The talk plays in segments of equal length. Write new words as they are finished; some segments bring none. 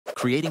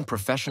Creating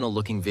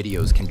professional-looking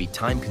videos can be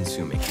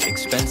time-consuming,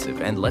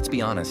 expensive, and let's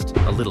be honest,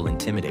 a little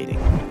intimidating.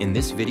 In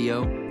this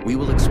video, we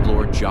will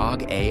explore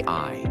Jogg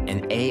AI,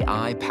 an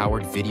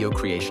AI-powered video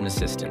creation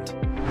assistant.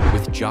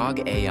 With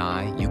Jogg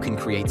AI, you can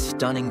create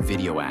stunning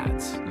video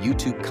ads,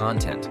 YouTube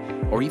content,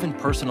 or even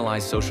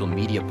personalized social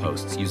media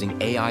posts using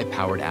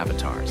AI-powered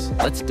avatars.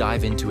 Let's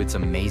dive into its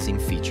amazing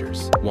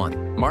features.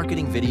 1.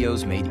 Marketing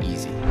videos made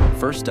easy.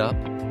 First up,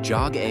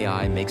 Jogg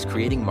AI makes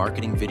creating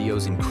marketing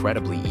videos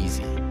incredibly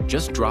easy.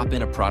 Just drop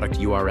in a product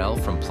URL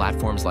from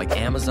platforms like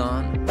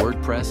Amazon,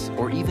 WordPress,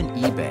 or even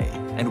eBay,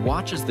 and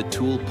watch as the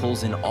tool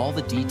pulls in all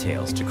the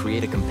details to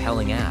create a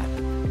compelling ad.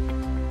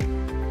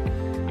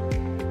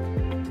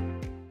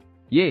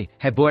 ये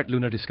है बोएट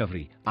lunar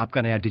discovery,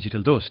 आपका नया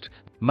digital दोस्त।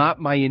 Map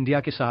माई India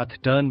के साथ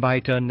turn by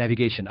turn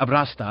navigation, अब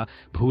रास्ता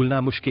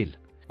भूलना मुश्किल।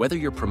 Whether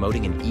you're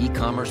promoting an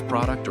e-commerce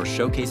product or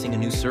showcasing a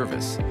new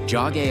service,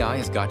 Jogg AI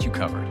has got you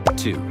covered.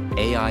 2.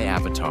 AI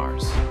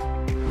avatars.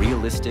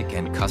 Realistic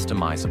and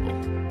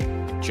customizable.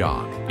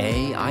 Jogg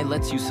AI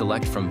lets you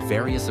select from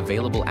various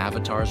available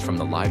avatars from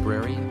the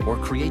library or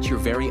create your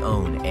very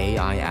own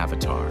AI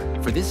avatar.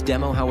 For this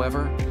demo,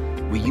 however,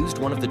 we used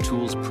one of the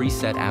tool's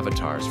preset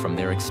avatars from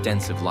their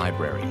extensive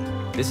library.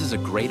 This is a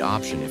great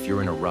option if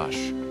you're in a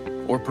rush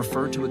or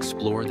prefer to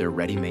explore their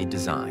ready-made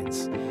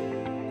designs.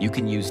 You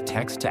can use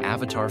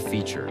text-to-avatar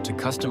feature to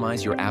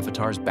customize your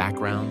avatar's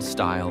background,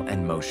 style,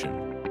 and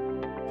motion.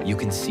 You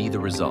can see the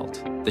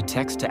result. The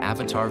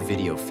text-to-avatar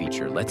video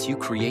feature lets you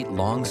create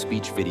long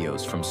speech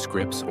videos from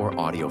scripts or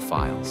audio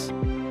files.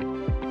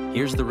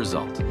 Here's the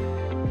result.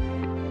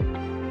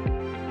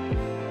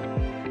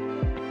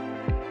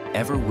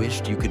 Ever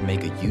wished you could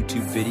make a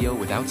YouTube video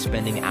without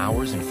spending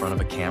hours in front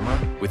of a camera?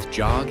 With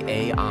Jogg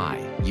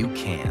AI, you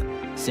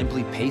can.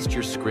 Simply paste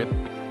your script,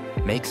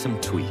 make some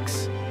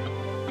tweaks,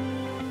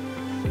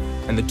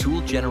 and the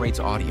tool generates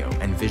audio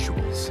and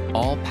visuals,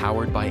 all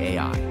powered by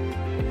AI.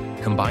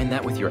 Combine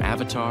that with your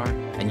avatar,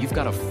 and you've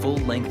got a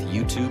full-length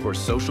YouTube or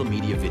social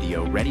media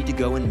video ready to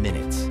go in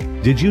minutes.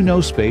 Did you know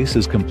space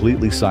is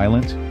completely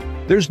silent?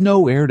 There's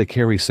no air to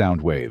carry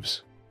sound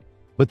waves.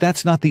 But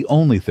that's not the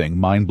only thing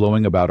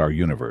mind-blowing about our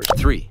universe.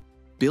 3.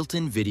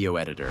 Built-in video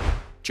editor.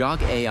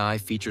 Jogg AI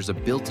features a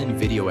built-in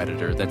video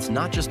editor that's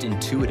not just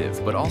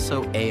intuitive, but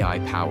also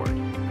AI-powered.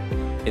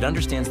 It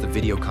understands the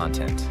video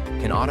content,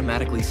 can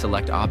automatically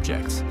select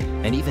objects,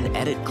 and even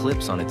edit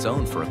clips on its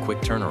own for a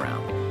quick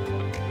turnaround.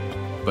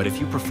 But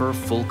if you prefer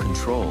full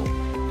control,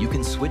 you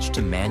can switch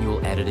to manual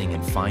editing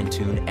and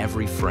fine-tune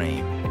every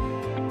frame.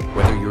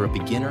 Whether you're a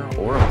beginner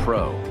or a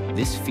pro,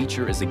 this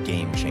feature is a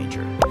game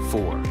changer.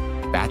 4.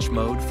 Batch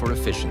mode for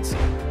efficiency.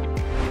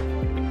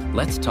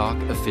 Let's talk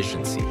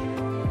efficiency.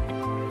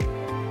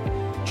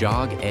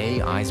 Jogg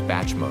AI's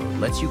batch mode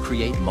lets you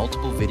create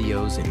multiple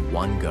videos in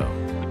one go.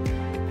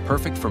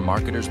 Perfect for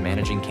marketers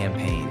managing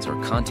campaigns or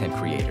content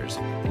creators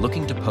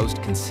looking to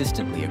post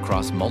consistently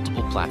across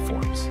multiple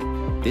platforms.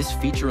 This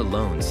feature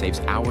alone saves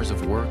hours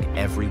of work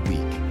every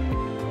week.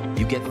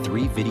 You get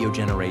 3 video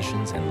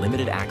generations and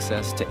limited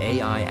access to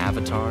AI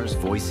avatars,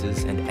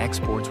 voices, and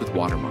exports with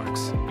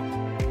watermarks.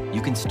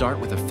 You can start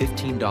with a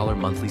 $15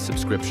 monthly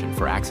subscription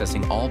for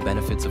accessing all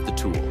benefits of the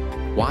tool.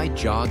 Why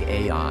Jogg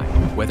AI?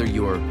 Whether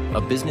you're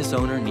a business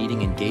owner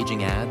needing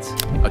engaging ads,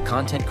 a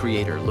content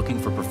creator looking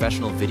for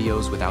professional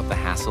videos without the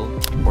hassle,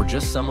 or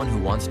just someone who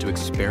wants to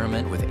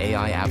experiment with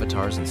AI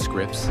avatars and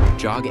scripts,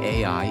 Jogg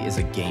AI is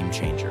a game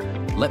changer.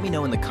 Let me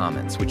know in the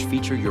comments which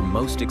feature you're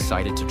most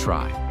excited to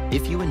try.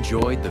 If you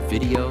enjoyed the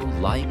video,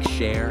 like,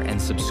 share,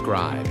 and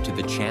subscribe to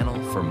the channel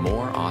for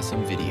more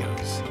awesome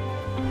videos.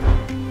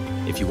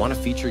 If you want to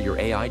feature your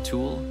AI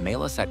tool,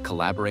 mail us at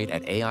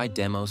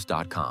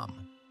collaborate@aidemos.com.